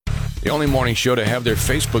The only morning show to have their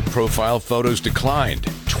Facebook profile photos declined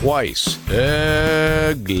twice.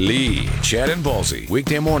 Ugly. Chad and Ballsy.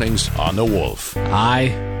 Weekday mornings on The Wolf. Hi.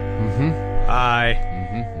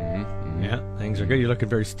 Yeah, things are good. You're looking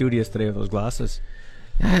very studious today with those glasses.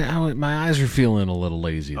 My eyes are feeling a little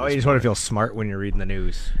lazy. Oh, you just want to feel smart when you're reading the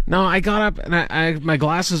news. No, I got up and my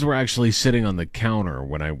glasses were actually sitting on the counter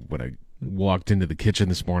when I walked into the kitchen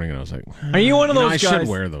this morning, and I was like, Are you one of those guys? I should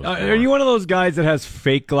wear those. Are you one of those guys that has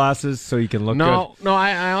fake glasses so you can look good? No.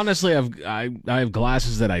 I honestly have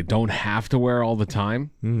glasses that I don't have to wear all the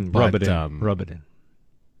time. Rub it in.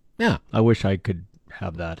 Yeah, I wish I could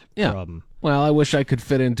have that problem. Well, I wish I could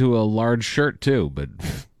fit into a large shirt too, but.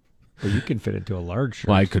 Well, you can fit into a large shirt.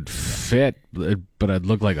 Well, I could fit, but I'd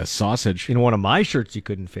look like a sausage. In one of my shirts you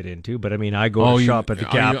couldn't fit into, but I mean, I go to shop at the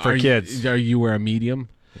Gap for kids. You wear a medium?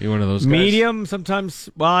 You one of those guys? Medium, sometimes.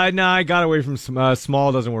 Well, no, I got away from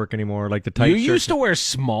small. Doesn't work anymore. Like the tight shirt. You used to wear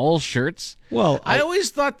small shirts? Well, I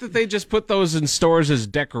always thought that they just put those in stores as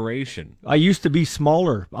decoration. I used to be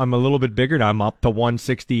smaller. I'm a little bit bigger now. I'm up to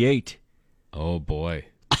 168. Oh, boy.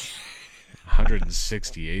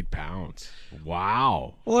 168 pounds.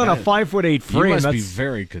 Wow. Well, on a 5'8" frame, you must be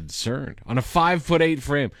very concerned. On a 5'8"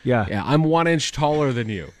 frame. Yeah. I'm 1 inch taller than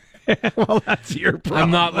you. Well, that's your problem.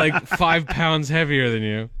 I'm not like 5 pounds heavier than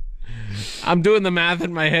you. I'm doing the math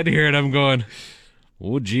in my head here, and I'm going,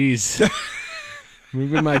 oh, geez.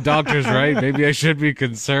 Maybe my doctor's right. Maybe I should be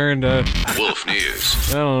concerned. Wolf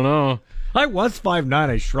News. I don't know. I was 5'9".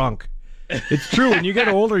 I shrunk. It's true. When you get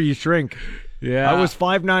older, you shrink. Yeah. I was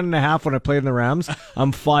 5'9.5" when I played in the Rams.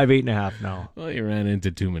 I'm 5'8.5" now. Well, you ran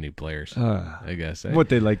into too many players, I guess. What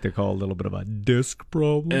they like to call a little bit of a disc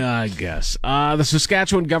problem. I guess. The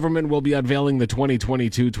Saskatchewan government will be unveiling the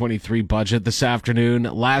 2022-23 budget this afternoon.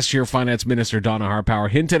 Last year, Finance Minister Donna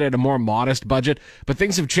Harpower hinted at a more modest budget, but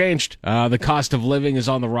things have changed. The cost of living is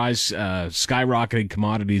on the rise, skyrocketing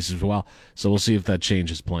commodities as well. So we'll see if that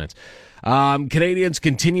changes plans. Canadians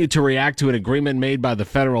continue to react to an agreement made by the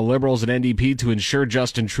federal Liberals and NDP to ensure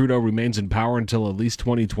Justin Trudeau remains in power until at least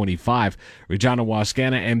 2025. Regina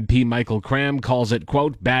Wascana MP Michael Cram calls it,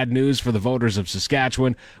 quote, bad news for the voters of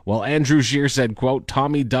Saskatchewan, while Andrew Scheer said, quote,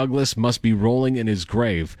 Tommy Douglas must be rolling in his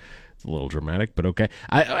grave. It's a little dramatic, but okay.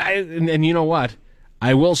 And you know what?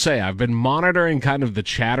 I will say I've been monitoring kind of the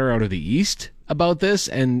chatter out of the East about this,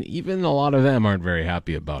 and even a lot of them aren't very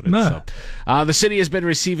happy about it. No. So, the city has been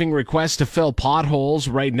receiving requests to fill potholes.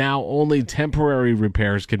 Right now, only temporary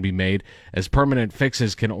repairs can be made, as permanent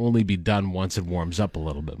fixes can only be done once it warms up a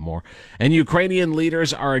little bit more. And Ukrainian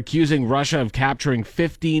leaders are accusing Russia of capturing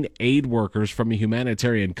 15 aid workers from a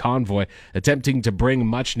humanitarian convoy attempting to bring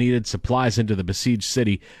much-needed supplies into the besieged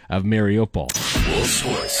city of Mariupol.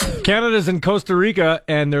 Canada's in Costa Rica,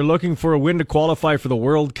 and they're looking for a win to qualify for the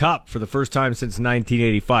World Cup for the first time since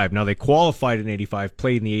 1985. Now, they qualified in 85,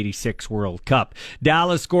 played in the 86 World Cup.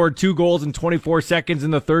 Dallas scored 2 goals in 24 seconds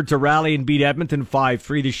in the third to rally and beat Edmonton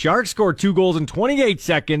 5-3. The Sharks scored 2 goals in 28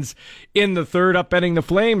 seconds in the third, upending the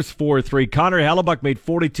Flames 4-3. Connor Hellebuck made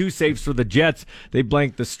 42 saves for the Jets. They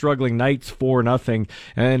blanked the struggling Knights 4-0.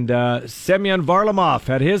 And Semyon Varlamov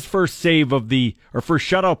had his first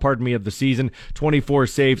shutout of the season. 24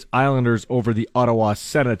 saves, Islanders over the Ottawa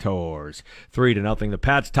Senators 3-0. The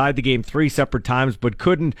Pats tied the game 3 separate times, but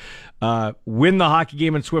couldn't win the hockey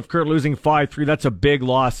game in Swift Current, losing 5-3. That's a big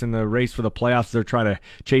loss in the race for the playoffs. They're trying to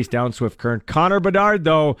chase down Swift Current. Connor Bedard,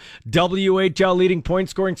 though, WHL leading point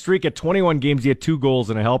scoring streak at 21 games. He had 2 goals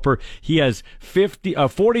and a helper. He has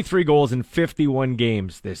 43 goals in 51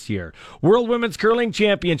 games this year. World Women's Curling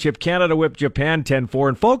Championship, Canada whipped Japan 10-4.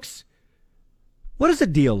 And folks, what does a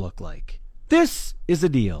deal look like? This is a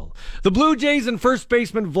deal. The Blue Jays and first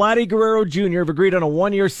baseman Vladdy Guerrero Jr. have agreed on a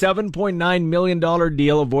 1-year, $7.9 million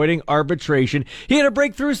deal avoiding arbitration. He had a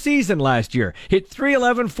breakthrough season last year. Hit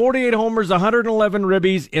 .311, 48 homers, 111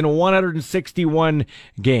 ribbies in 161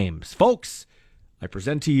 games. Folks, I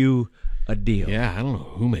present to you a deal. Yeah, I don't know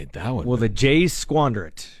who made that one. Will the Jays squander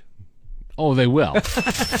it? Oh, they will.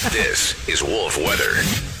 This is Wolf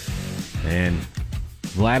Weather. And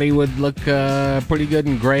Vladdy would look pretty good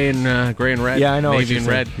in gray and red. Yeah, I know. Navy and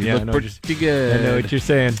red. Yeah, look pretty good. I know what you're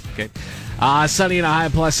saying. Okay. Sunny and a high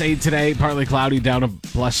of +8 today. Partly cloudy down to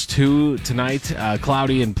 +2 tonight.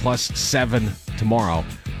 Cloudy and +7 tomorrow.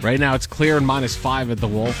 Right now it's clear and -5 at the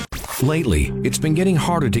Wolf. Lately, it's been getting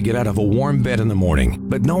harder to get out of a warm bed in the morning,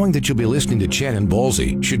 but knowing that you'll be listening to Chad and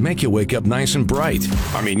Ballsy should make you wake up nice and bright.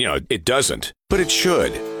 I mean, it doesn't. but it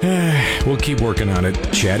should. We'll keep working on it.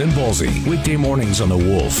 Chad and Ballsy, weekday mornings on The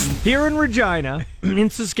Wolf. Here in Regina, in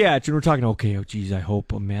Saskatchewan, we're talking, okay, oh geez, I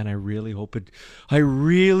really hope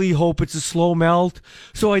it's a slow melt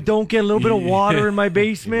so I don't get a little bit of water in my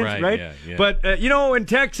basement, right? Yeah. But, in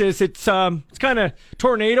Texas, it's kind of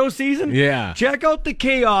tornado season. Yeah. Check out the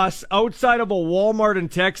chaos outside of a Walmart in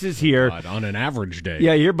Texas here. God, on an average day.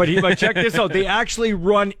 Yeah, but check this out. They actually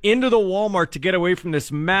run into the Walmart to get away from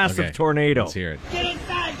this massive tornado. Let's hear it. Get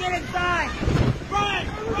inside! Get inside! Run!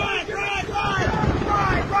 Run! Run! Run!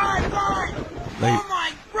 Run! Run! Run! Oh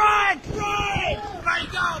my! Run! Run! Right,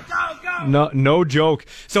 go! No joke.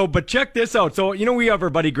 So, but check this out. So, we have our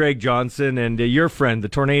buddy Greg Johnson and your friend, the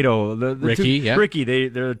tornado, the Ricky. Ricky.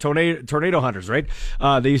 They're tornado hunters, right?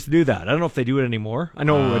 They used to do that. I don't know if they do it anymore. I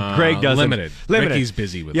know Greg does. Limited. Ricky's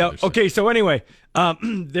busy with. Yeah. Okay. So anyway,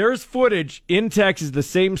 there's footage in Texas, the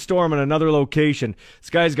same storm in another location. This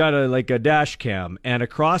guy's got a dash cam, and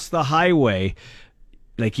across the highway,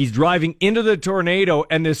 like he's driving into the tornado,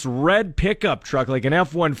 and this red pickup truck, like an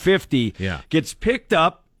F-150, gets picked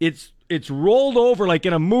up. It's rolled over like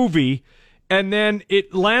in a movie, and then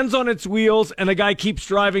it lands on its wheels, and the guy keeps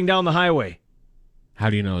driving down the highway. How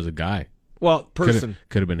do you know it was a guy? Well, person.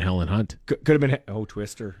 Could have been Helen Hunt. Could have been. Oh,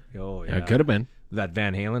 Twister. Oh, yeah. It could have been. That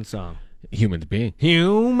Van Halen song. Human being.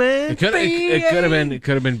 Human It could have been. It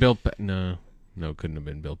could have been Bill. No, it couldn't have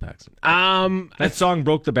been Bill Paxton. That song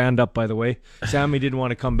broke the band up, by the way. Sammy didn't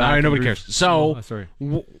want to come back. All right, nobody cares. So, sorry.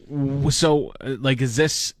 Is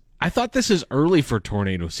this? I thought this is early for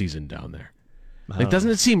tornado season down there. Like,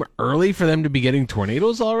 doesn't it seem early for them to be getting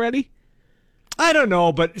tornadoes already? I don't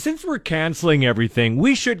know, but since we're canceling everything,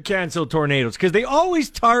 we should cancel tornadoes because they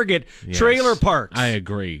always target trailer parks. I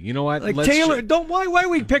agree. You know what? Like why are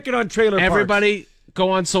we picking on trailer parks? Everybody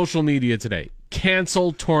go on social media today.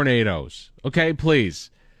 Cancel tornadoes. Okay,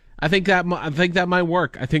 please. I think that might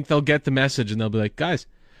work. I think they'll get the message and they'll be like, guys,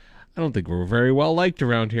 I don't think we're very well liked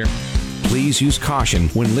around here. Please use caution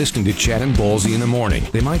when listening to Chad and Ballsy in the morning.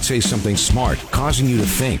 They might say something smart, causing you to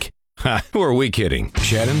think. Ha, who are we kidding?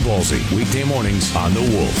 Chad and Ballsy, weekday mornings on The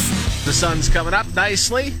Wolf. The sun's coming up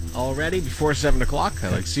nicely already before 7 o'clock. I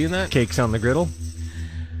like seeing that. Cakes on the griddle.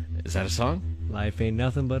 Is that a song? Life ain't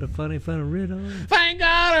nothing but a funny riddle. Thank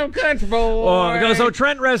God I'm country boy. So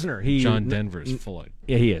Trent Reznor. John Denver's full of.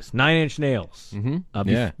 Yeah, he is. 9 Inch Nails.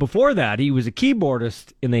 Mm-hmm. Before that, he was a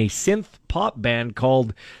keyboardist in a synth pop band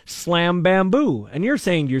called Slam Bamboo. And you're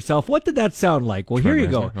saying to yourself, what did that sound like? Well, Trent here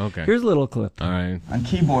you Reznor? go. Okay. Here's a little clip. All right. On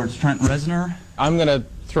keyboards, Trent Reznor. I'm going to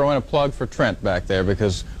throw in a plug for Trent back there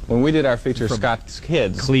because when we did our feature, Scott's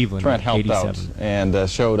Kids, Cleveland, Trent helped 87. out and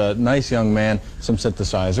showed a nice young man some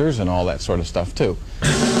synthesizers and all that sort of stuff, too.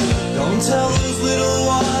 Don't tell those little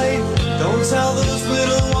white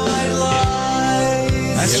lies.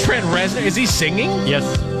 That's Trent Reznor. Is he singing? Yes.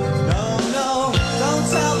 No, don't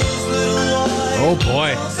tell those little white. Oh, boy.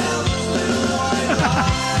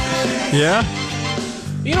 Yeah?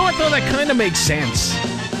 You know what, though? That kind of makes sense.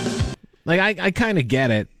 Like, I kind of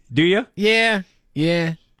get it. Do you? Yeah.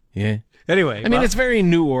 Anyway. I mean, it's very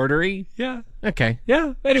New Ordery. Yeah. Okay.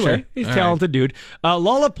 Yeah, anyway, Sure. he's a All talented dude.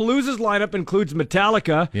 Lollapalooza's lineup includes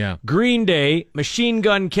Metallica, Green Day, Machine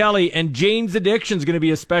Gun Kelly, and Jane's Addiction's going to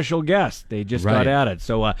be a special guest. They just got added.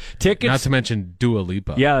 So tickets... Not to mention Dua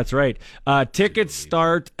Lipa. Yeah, that's right. Tickets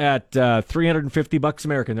start at $350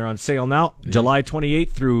 American. They're on sale now, July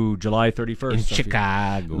 28th through July 31st. In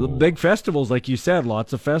Chicago. Big festivals, like you said.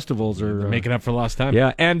 Lots of festivals are... making up for lost time.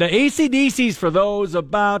 Yeah, and AC/DC's for those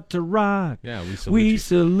about to rock. Yeah, we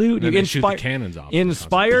salute you. They shoot the cannons off.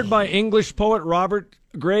 Inspired by English poet Robert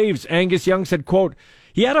Graves, Angus Young said, quote,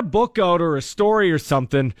 he had a book out or a story or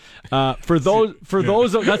something for those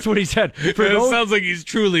that's what he said. For It those, sounds like he's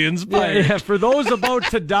truly inspired. yeah, for those about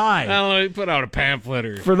to die. I don't know, he put out a pamphlet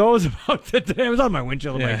or... For those about to die. It was on my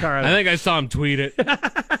windshield of my car. I think I saw him tweet it.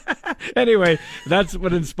 Anyway, that's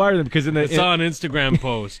what inspired them because I saw an Instagram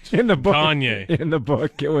post. in the book, Kanye. In the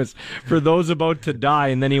book, it was for those about to die,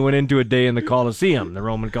 and then he went into a day in the Colosseum, the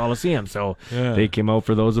Roman Colosseum. So they came out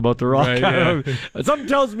for those about to rock. Right, yeah. Something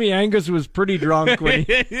tells me Angus was pretty drunk when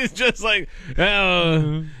he... He's just like,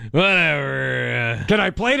 oh, whatever. Can I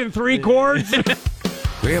play it in 3 chords?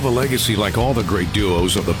 They have a legacy like all the great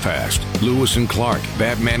duos of the past. Lewis and Clark,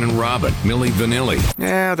 Batman and Robin, Milli Vanilli.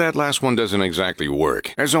 Yeah, that last one doesn't exactly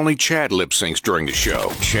work, as only Chad lip syncs during the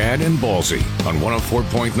show. Chad and Ballsy on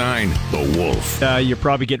 104.9 The Wolf. You're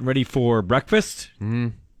probably getting ready for breakfast.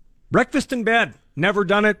 Breakfast in bed. Never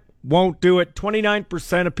done it. Won't do it.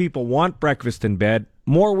 29% of people want breakfast in bed.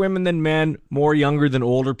 More women than men. More younger than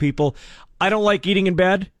older people. I don't like eating in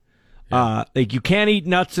bed. Like you can't eat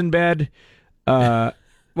nuts in bed.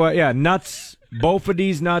 Well, yeah, nuts. Both of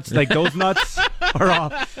these nuts, like those nuts, are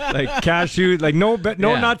off. Like cashew, like no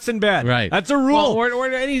nuts in bed. Right. That's a rule. Well, or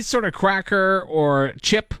any sort of cracker or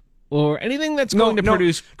chip or anything that's going to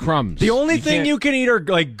produce crumbs. The only thing you can eat are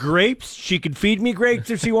like grapes. She can feed me grapes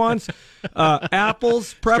if she wants. Apples,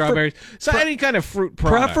 strawberries. So any kind of fruit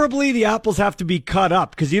product. Preferably the apples have to be cut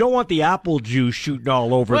up because you don't want the apple juice shooting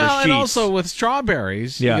all over the sheets. And also with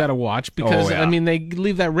strawberries, you got to watch because I mean they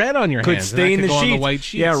leave that red on your could hands. Stain and that the could go sheets. on the white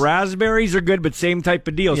sheets. Yeah, raspberries are good, but same type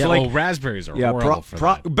of deal. Yeah, so like raspberries are horrible for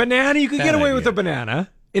that. Banana, you can get away with a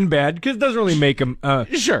banana in bed because it doesn't really make a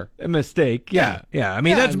mistake. Yeah. I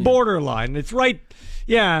mean that's borderline. It's right.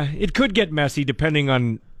 Yeah, it could get messy depending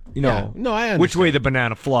on. I understand. Which way the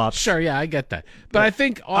banana flops. Sure, yeah, I get that. But I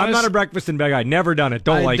think I'm not a breakfast in bed guy. Never done it.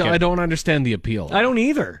 Don't like it. I don't understand the appeal. I don't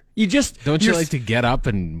either. Don't you like to get up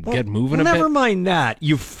and get moving a bit? Never mind that.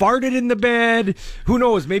 You farted in the bed. Who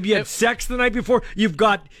knows? Maybe you had sex the night before. You've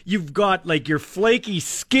got like your flaky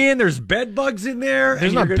skin. There's bed bugs in there.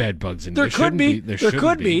 There's not bed bugs in there. There could be. There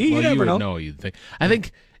could be. Well, you never know. No, you'd think. I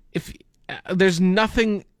think if there's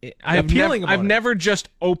nothing appealing about it. I've never just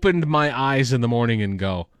opened my eyes in the morning and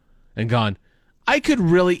gone, I could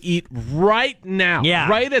really eat right now. Yeah.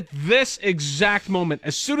 Right at this exact moment.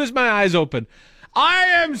 As soon as my eyes open, I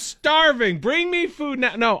am starving. Bring me food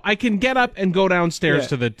now. No, I can get up and go downstairs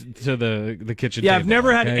to the kitchen table. Yeah, I've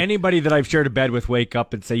never had anybody that I've shared a bed with wake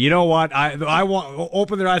up and say, you know what, I want,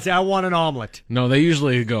 open their eyes and say, I want an omelet. No, they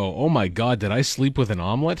usually go, oh my God, did I sleep with an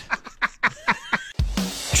omelet?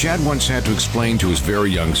 Chad once had to explain to his very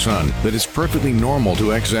young son that it's perfectly normal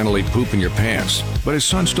to accidentally poop in your pants, but his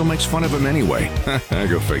son still makes fun of him anyway.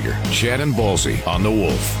 Go figure. Chad and Ballsy on The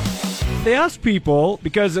Wolf. They ask people,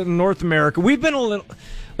 because in North America, we've been a little,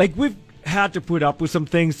 like we've had to put up with some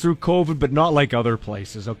things through COVID, but not like other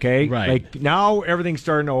places, okay? Right. Like now everything's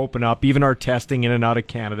starting to open up, even our testing in and out of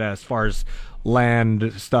Canada as far as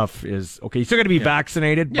land stuff is okay. You still got to be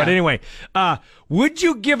vaccinated, but anyway, would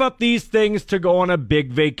you give up these things to go on a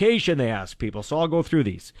big vacation? They ask people, so I'll go through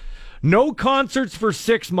these. No concerts for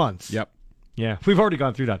 6 months. Yep. Yeah, we've already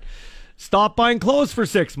gone through that. Stop buying clothes for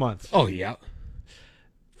 6 months. Oh yeah.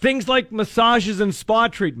 Things like massages and spa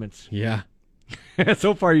treatments. Yeah.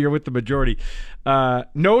 So far, you're with the majority.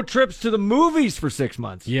 No trips to the movies for 6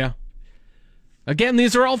 months. Yeah. Again,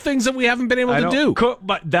 these are all things that we haven't been able to do.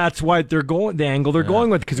 But that's why they're going the angle they're going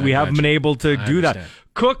with, because we haven't been able to do that.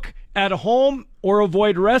 Cook at home or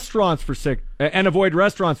avoid restaurants for 6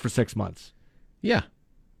 months. Yeah.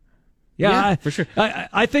 Yeah, for sure.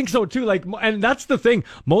 I think so too. Like, and that's the thing.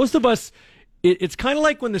 Most of us, it's kind of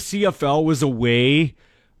like when the CFL was away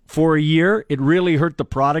for a year. It really hurt the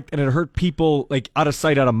product, and it hurt people like out of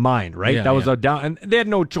sight, out of mind. Right? Yeah, that was a down, and they had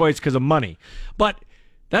no choice because of money. But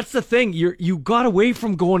that's the thing. You got away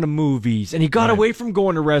from going to movies, and you got away from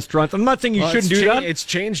going to restaurants. I'm not saying you shouldn't do that. It's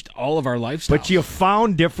changed all of our lifestyles. But you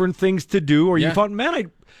found different things to do, or you found,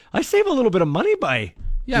 man, I save a little bit of money by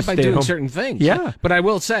doing certain things. Yeah. But I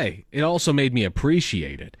will say, it also made me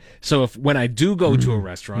appreciate it. So when I do go to a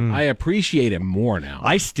restaurant, I appreciate it more now.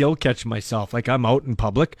 I still catch myself. Like, I'm out in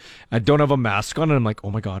public, I don't have a mask on, and I'm like,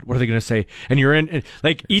 oh my God, what are they going to say? And you're in, and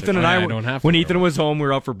like Ethan and I don't have when Ethan was home, we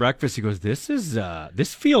were out for breakfast, he goes, this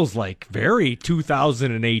feels like very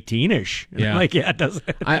 2018-ish. Yeah. I'm like, yeah, it does.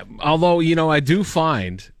 Although, I do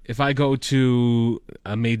find if I go to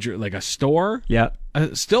a major, like a store,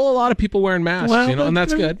 still a lot of people wearing masks, and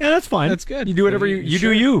that's good. Yeah, that's fine. That's good. You do whatever you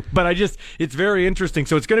do you. But it's very interesting.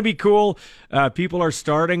 So it's going to be cool. People are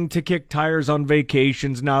starting to kick tires on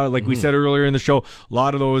vacations now. Like we said earlier in the show, a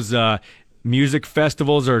lot of those music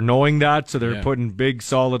festivals are knowing that, so they're putting big,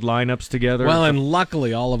 solid lineups together. Well, and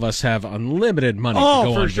luckily, all of us have unlimited money to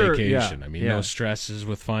go on vacation. Yeah. I mean, no stresses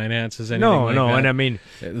with finances, anything like that. And I mean,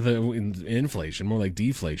 the inflation, more like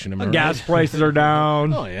deflation. Gas prices are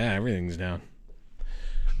down. Oh, yeah, everything's down.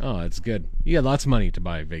 Oh, it's good. You got lots of money to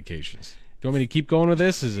buy vacations. Do you want me to keep going with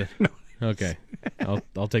this? Is it? No. Okay.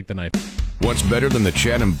 I'll take the knife. What's better than the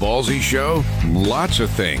Chad and Ballsy show? Lots of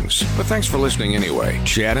things. But thanks for listening anyway.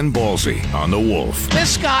 Chad and Ballsy on The Wolf.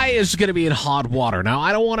 This guy is going to be in hot water. Now,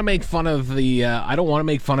 I don't want to make fun of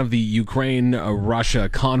the Ukraine-Russia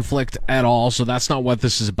conflict at all, so that's not what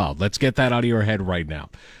this is about. Let's get that out of your head right now.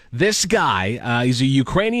 This guy, he's a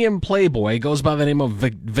Ukrainian playboy, goes by the name of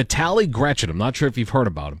Vitaly Grechin. I'm not sure if you've heard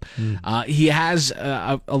about him. He has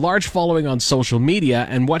a large following on social media,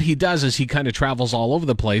 and what he does is he kind of travels all over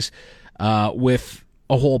the place with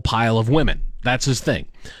a whole pile of women. That's his thing.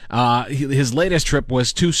 His latest trip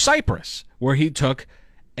was to Cyprus, where he took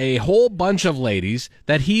a whole bunch of ladies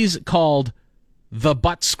that he's called the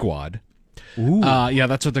Butt Squad Yeah,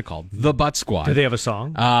 that's what they're called. The Butt Squad. Do they have a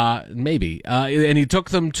song? Maybe. And he took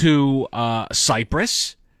them to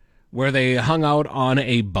Cyprus, where they hung out on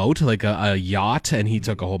a boat, like a yacht, and he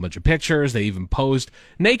took a whole bunch of pictures. They even posed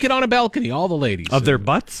naked on a balcony, all the ladies. Of their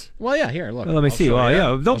butts? Well, yeah, here, look. Well, let me see. Well,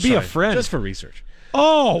 yeah, don't be a friend. Just for research.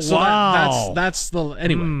 Oh, So wow. that's the...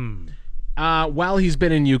 Anyway, while he's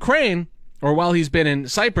been in Ukraine, or while he's been in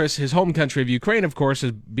Cyprus, his home country of Ukraine, of course,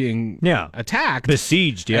 is being attacked.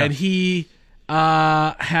 Besieged, yeah. And he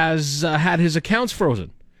has had his accounts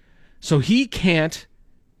frozen. So he can't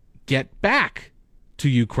get back to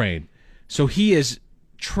Ukraine. So he is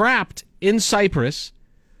trapped in Cyprus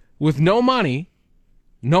with no money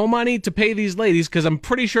to pay these ladies, because I'm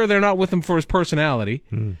pretty sure they're not with him for his personality.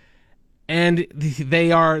 And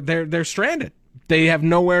they're stranded. They have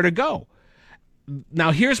nowhere to go.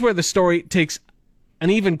 Now here's where the story takes an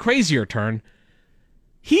even crazier turn.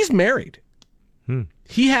 He's married.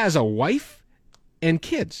 He has a wife and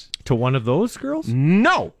kids. To one of those girls?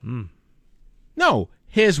 No. No.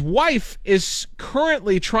 His wife is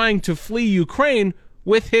currently trying to flee Ukraine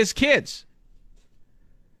with his kids.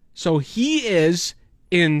 So he is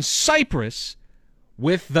in Cyprus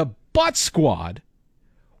with the Butt Squad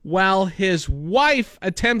while his wife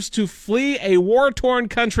attempts to flee a war-torn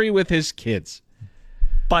country with his kids.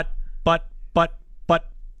 But.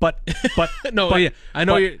 No, but, yeah, I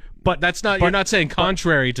know but, but that's not. You're not saying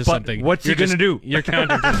contrary to something. What's he gonna do? You're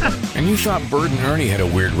counter. And you thought Bert and Ernie had a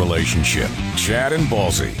weird relationship. Chad and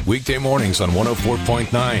Ballsy. Weekday mornings on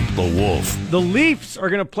 104.9 The Wolf. The Leafs are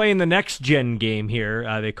going to play in the next gen game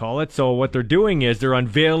here, they call it. So what they're doing is they're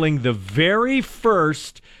unveiling the very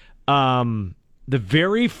first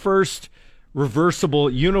reversible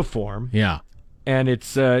uniform. Yeah. And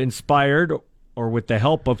it's inspired or with the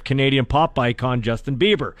help of Canadian pop icon Justin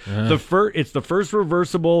Bieber. It's the first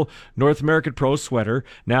reversible North American pro sweater.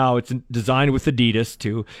 Now it's designed with Adidas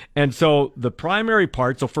too. And so the primary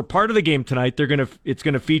part, so for part of the game tonight, it's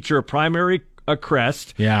gonna feature a primary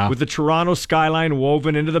crest with the Toronto skyline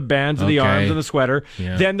woven into the bands of the arms and the sweater.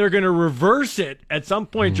 Yeah. Then they're gonna reverse it at some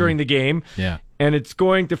point during the game. Yeah. And it's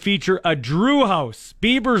going to feature a Drew House,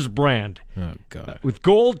 Bieber's brand. Oh, God. With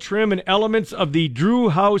gold trim and elements of the Drew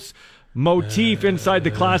House motif inside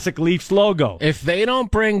the classic Leafs logo. If they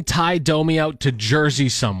don't bring Ty Domi out to jersey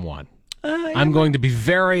someone, I'm going to be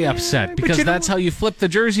very upset, because that's how you flip the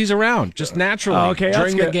jerseys around, just naturally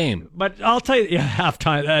during the game. But I'll tell you,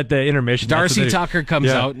 halftime at the intermission, Darcy Tucker comes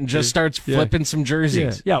out and just starts flipping some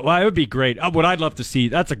jerseys. Yeah, well, it would be great. What I'd love to see,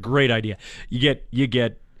 that's a great idea. You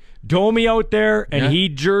get Domi out there, and he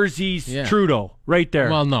jerseys Trudeau right there.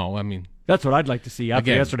 Well, no, I mean, that's what I'd like to see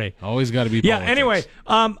after yesterday. Always got to be politics. Anyway,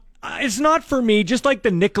 it's not for me, just like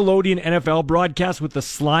the Nickelodeon NFL broadcast with the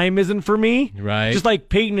slime isn't for me. Right. Just like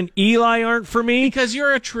Peyton and Eli aren't for me. Because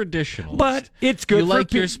you're a traditionalist. But it's good you for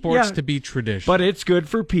like your sports to be traditional. But it's good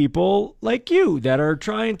for people like you that are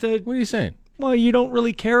trying to... What are you saying? Well, you don't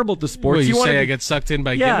really care about the sports. Well, you say I get sucked in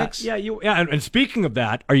by gimmicks? Yeah. And speaking of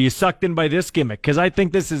that, are you sucked in by this gimmick? Because I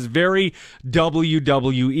think this is very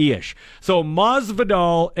WWE-ish. So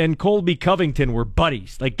Masvidal and Colby Covington were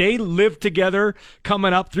buddies. Like, they lived together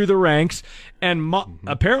coming up through the ranks. And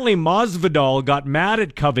apparently Masvidal got mad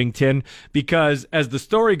at Covington because, as the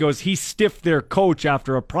story goes, he stiffed their coach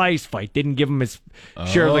after a prize fight. Didn't give him his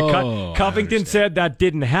share of the cut. Covington said that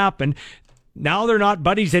didn't happen. Now they're not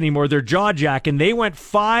buddies anymore. They're jaw-jacking. They went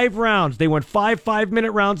 5 rounds. They went 5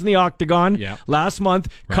 5-minute rounds in the octagon last month.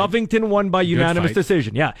 Right. Covington won by unanimous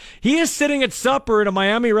decision. Yeah. He is sitting at supper at a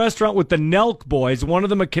Miami restaurant with the Nelk boys, one of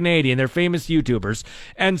them a Canadian. They're famous YouTubers.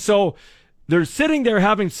 And so they're sitting there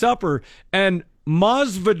having supper, and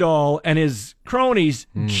Masvidal and his cronies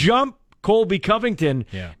jump Colby Covington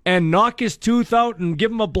and knock his tooth out and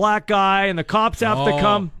give him a black eye, and the cops have to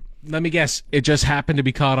come. Let me guess. It just happened to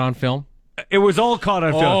be caught on film? It was all caught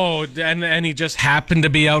on film. Oh, and he just happened to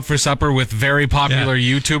be out for supper with very popular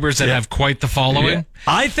YouTubers that have quite the following? Yeah.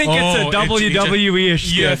 I think it's a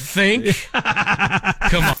WWE-ish. You think?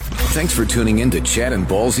 Come on. Thanks for tuning in to Chad and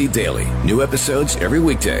Ballsy Daily. New episodes every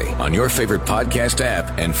weekday on your favorite podcast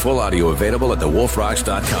app, and full audio available at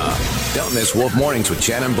thewolfrocks.com. Don't miss Wolf Mornings with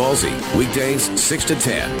Chad and Ballsy. Weekdays 6 to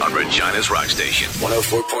 10 on Regina's Rock Station.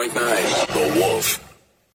 104.9 The Wolf.